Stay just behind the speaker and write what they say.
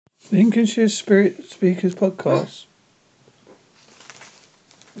Lincolnshire Spirit Seekers podcast.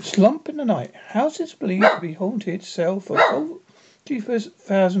 Slump in the night. Houses believed to be haunted sell for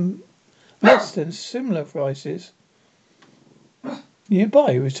 40,000 less than similar prices.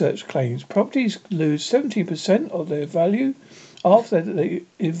 Nearby, research claims properties lose 70% of their value after they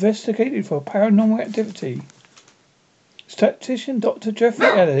investigated for paranormal activity. Statistician Dr. Jeffrey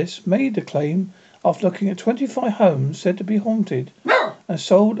Ellis made the claim after looking at 25 homes said to be haunted and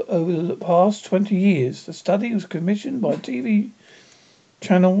sold over the past 20 years. The study was commissioned by TV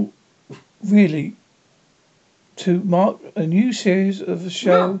channel Really to mark a new series of the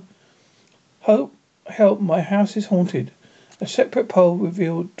show Help My House is Haunted. A separate poll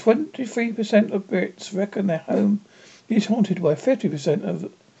revealed 23% of Brits reckon their home is haunted, while 50%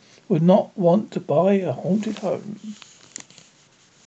 would not want to buy a haunted home.